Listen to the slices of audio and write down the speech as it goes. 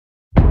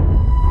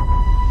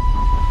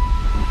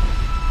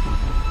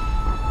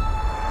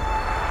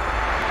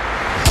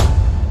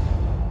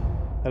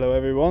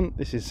everyone,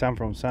 this is Sam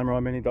from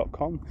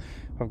𝐦𝐨𝐬𝐿.com.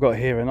 I've got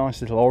here a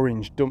nice little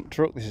orange dump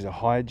truck. This is a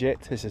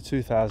Hijet. It's a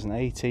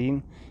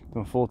 2018,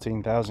 done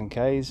 14,000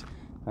 Ks.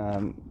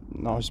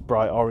 Nice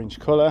bright orange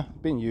colour,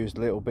 been used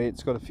a little bit,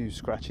 it's got a few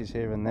scratches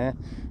here and there,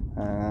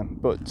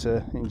 but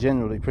in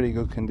generally pretty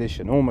good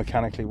condition, all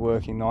mechanically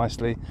working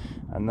nicely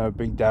and no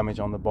big damage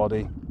on the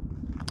body,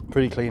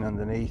 pretty clean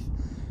underneath,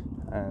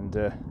 and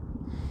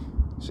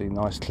see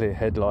nice clear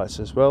headlights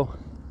as well.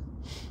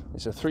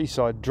 It's a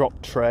three-side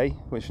drop tray,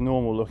 which is a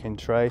normal looking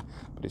tray,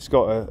 but it's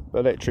got an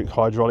electric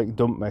hydraulic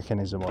dump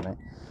mechanism on it.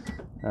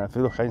 If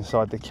you look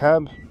inside the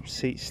cab,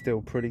 seat's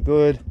still pretty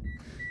good,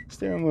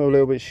 steering wheel a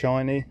little bit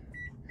shiny,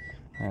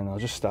 and I'll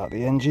just start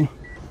the engine.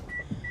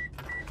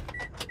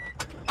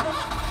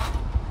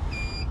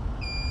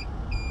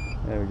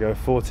 There we go,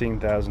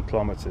 14,000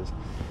 kilometers.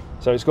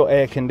 So it's got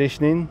air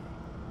conditioning,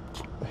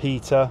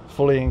 heater,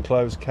 fully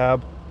enclosed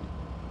cab.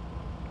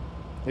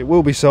 It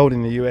will be sold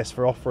in the US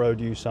for off-road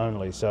use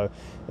only, so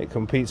it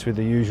competes with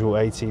the usual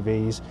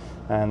ATVs,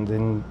 and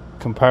in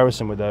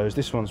comparison with those,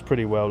 this one's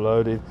pretty well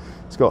loaded.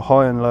 It's got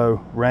high and low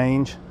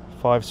range,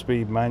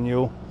 5-speed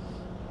manual,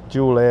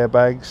 dual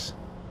airbags,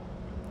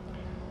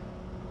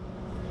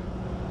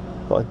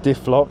 got a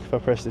diff lock. If I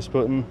press this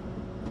button,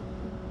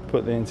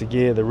 put it into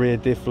gear, the rear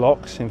diff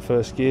locks in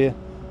first gear.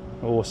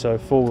 Also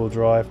four-wheel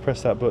drive,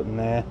 press that button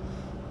there,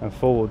 and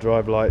four-wheel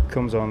drive light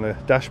comes on the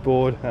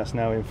dashboard. That's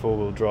now in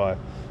four-wheel drive.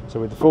 So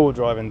with the four-wheel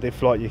drive and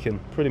diff light, you can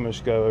pretty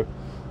much go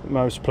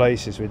most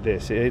places with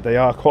this. They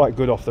are quite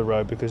good off the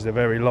road because they're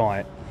very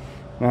light.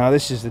 Now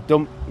this is the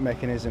dump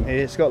mechanism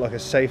here. It's got like a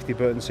safety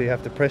button, so you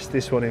have to press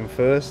this one in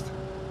first.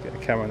 Get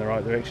the camera in the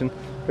right direction.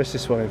 Press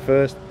this one in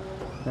first,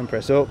 then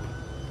press up,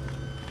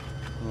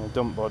 and the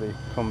dump body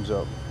comes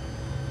up.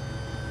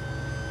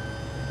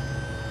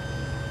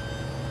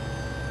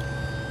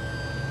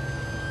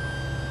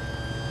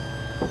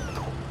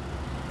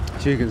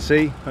 So you can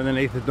see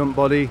underneath the dump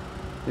body,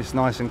 it's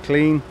nice and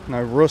clean,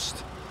 no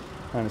rust,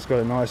 and it's got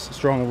a nice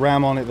strong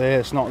ram on it there.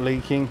 It's not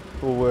leaking,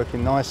 all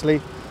working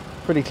nicely.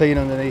 Pretty clean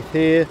underneath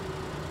here.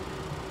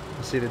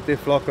 You see the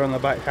diff locker on the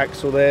back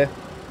axle there,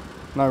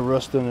 no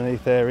rust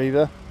underneath there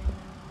either.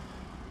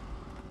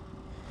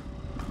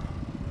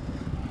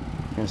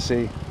 You can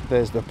see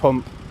there's the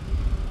pump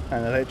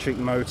and electric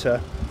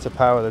motor to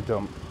power the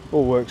dump.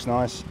 All works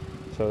nice,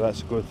 so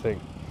that's a good thing.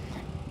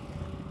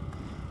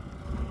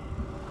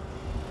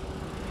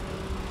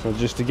 So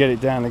just to get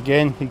it down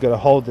again, you've got to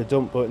hold the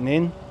dump button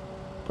in,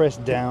 press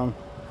down,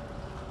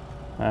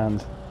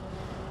 and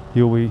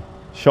you'll be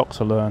shocked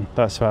to learn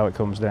that's how it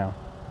comes down.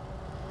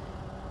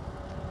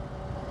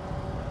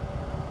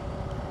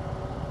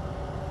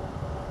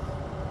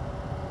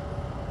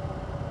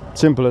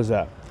 Simple as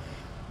that.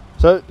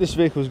 So this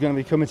vehicle is going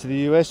to be coming to the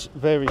US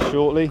very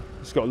shortly.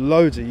 It's got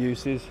loads of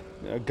uses.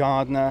 A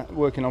gardener,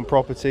 working on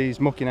properties,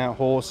 mucking out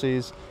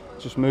horses,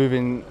 just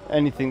moving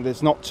anything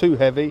that's not too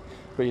heavy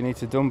but you need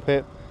to dump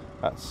it.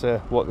 That's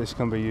what this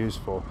can be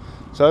used for.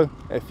 So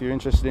if you're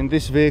interested in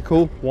this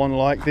vehicle, one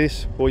like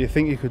this, or you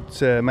think you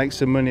could make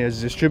some money as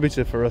a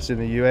distributor for us in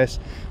the US,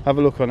 have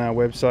a look on our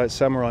website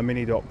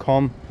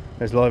𝐦𝐨𝐬𝐿.com.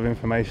 There's a lot of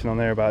information on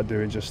there about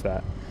doing just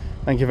that.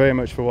 Thank you very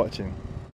much for watching.